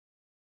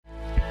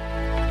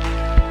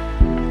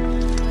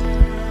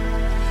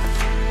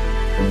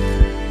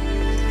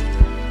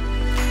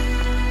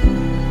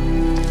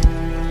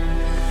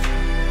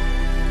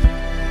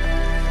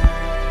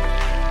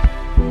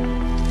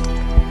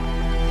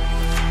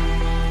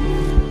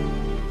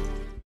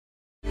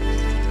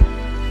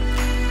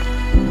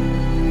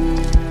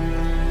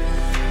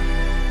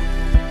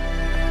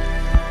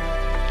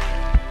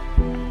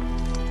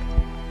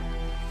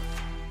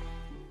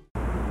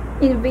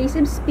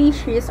Invasive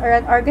species are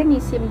an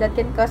organism that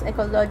can cause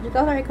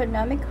ecological or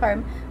economic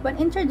harm when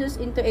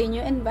introduced into a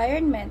new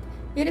environment.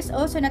 It is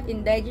also not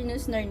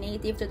indigenous nor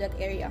native to that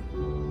area.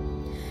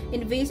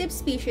 Invasive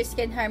species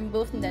can harm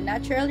both the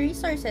natural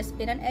resources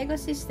in an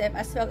ecosystem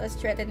as well as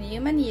threaten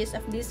human use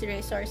of these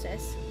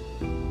resources.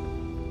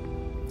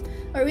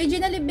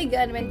 Originally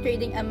began when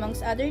trading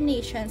amongst other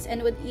nations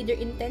and would either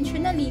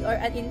intentionally or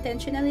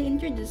unintentionally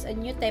introduce a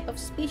new type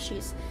of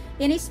species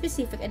in a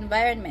specific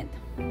environment.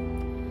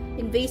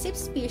 Invasive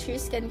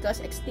species can cause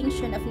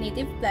extinction of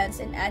native plants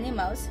and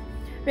animals,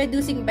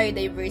 reducing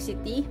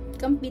biodiversity,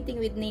 competing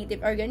with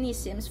native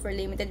organisms for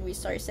limited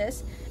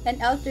resources, and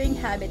altering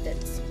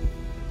habitats.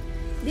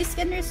 This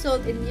can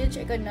result in huge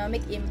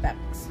economic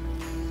impacts.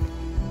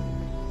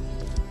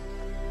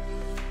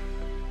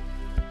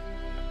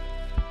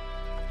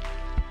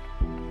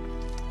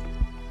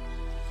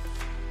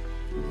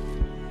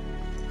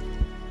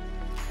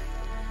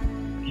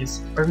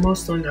 Are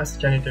most known as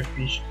janitor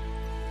fish,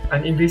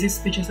 an invasive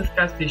species of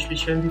catfish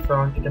which can be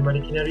found in the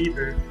Marikina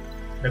River,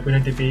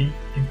 Laguna de Bay,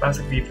 and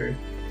Pasig River.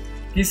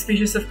 These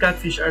species of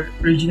catfish are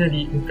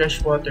originally in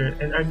fresh water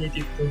and are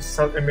native to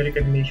South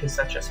American nations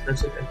such as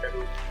Brazil and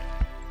Peru.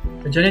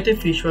 The janitor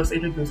fish was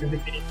introduced in the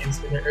Philippines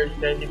in the early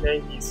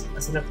 1990s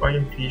as an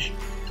aquarium fish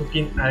to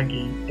clean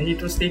algae, and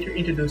it was later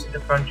introduced in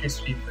the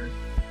country's river.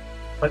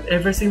 But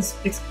ever since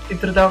its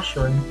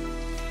introduction,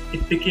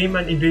 it became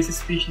an invasive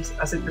species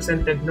as it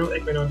presented no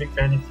economic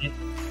benefit,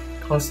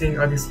 causing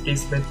a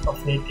displacement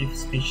of native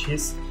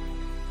species,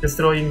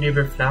 destroying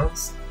river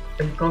flanks,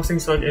 and causing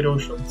soil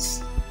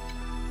erosions.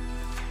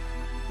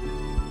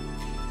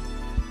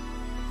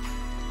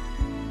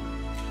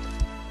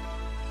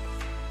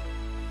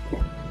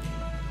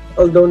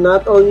 Although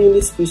not all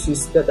newly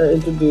species that are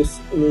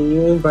introduced in a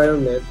new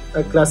environment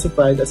are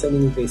classified as an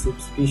invasive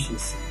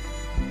species.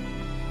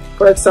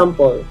 For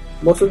example,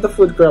 most of the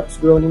food crops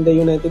grown in the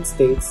United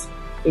States,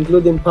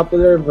 including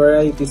popular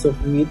varieties of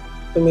wheat,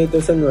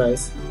 tomatoes, and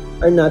rice,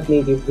 are not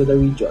native to the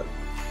region.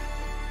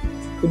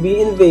 To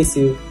be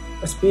invasive,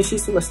 a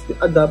species must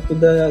adapt to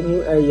the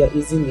new area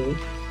easily,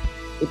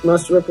 it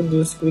must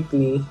reproduce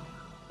quickly,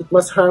 it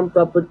must harm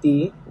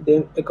property,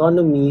 the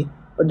economy,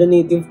 or the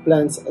native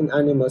plants and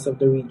animals of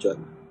the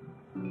region.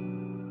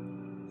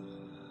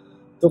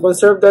 To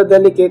conserve the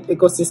delicate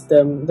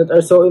ecosystem that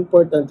are so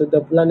important to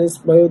the planet's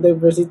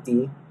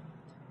biodiversity,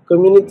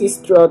 communities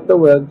throughout the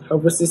world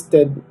have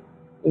resisted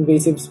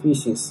invasive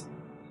species,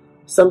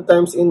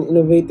 sometimes in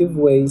innovative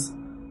ways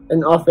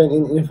and often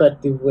in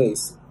ineffective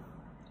ways.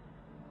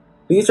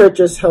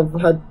 Researchers have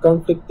had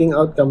conflicting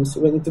outcomes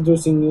when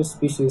introducing new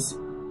species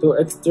to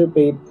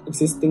extirpate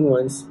existing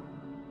ones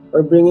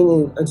or bringing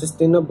in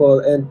unsustainable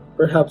and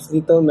perhaps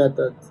lethal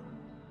methods,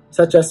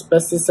 such as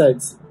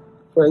pesticides,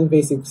 for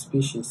invasive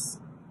species.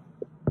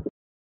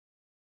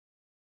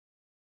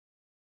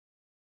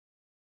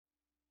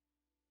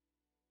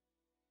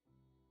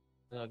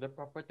 Another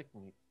proper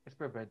technique is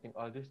preventing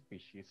other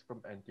species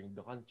from entering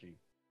the country.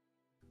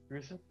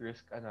 Recent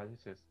risk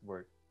analysis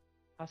work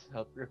has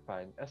helped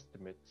refine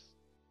estimates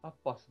of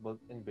possible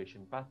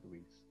invasion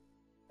pathways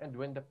and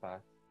when the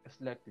path is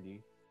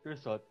likely to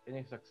result in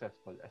a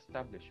successful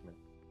establishment.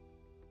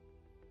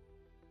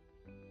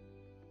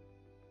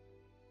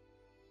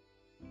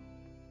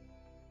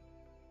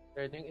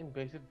 Turning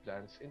invasive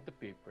plants into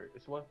paper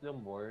is one of the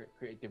more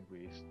creative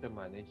ways to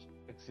manage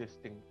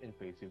existing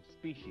invasive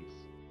species.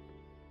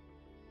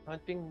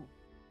 Hunting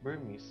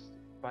Burmese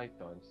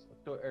pythons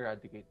to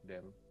eradicate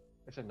them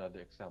is another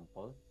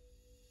example,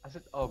 as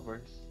it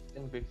offers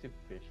invasive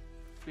fish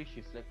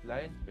species like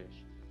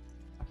lionfish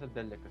as a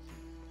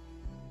delicacy.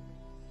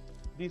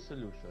 These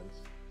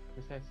solutions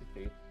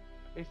necessitate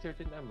a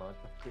certain amount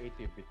of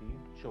creativity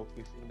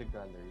showcased in the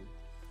gallery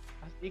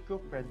as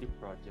eco-friendly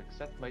projects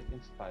that might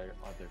inspire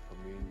other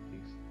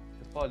communities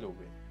to follow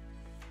it.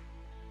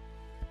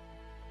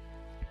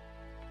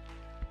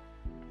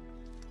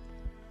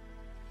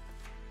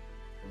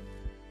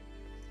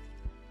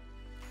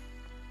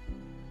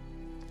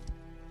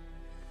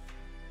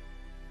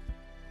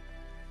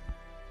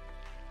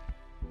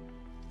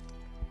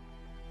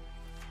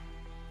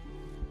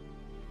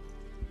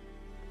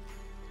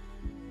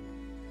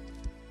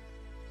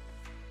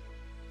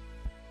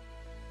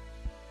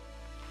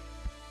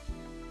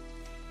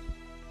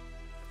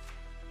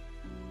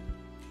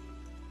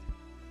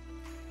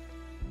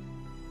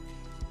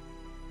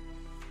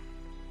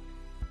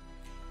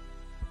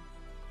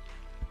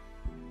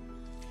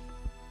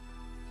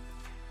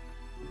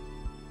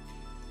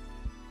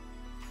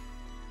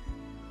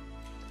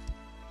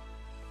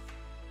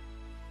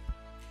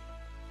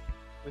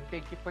 We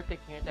thank you for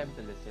taking your time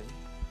to listen.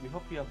 We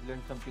hope you have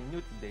learned something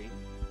new today.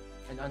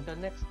 And until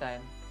next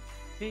time,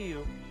 see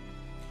you!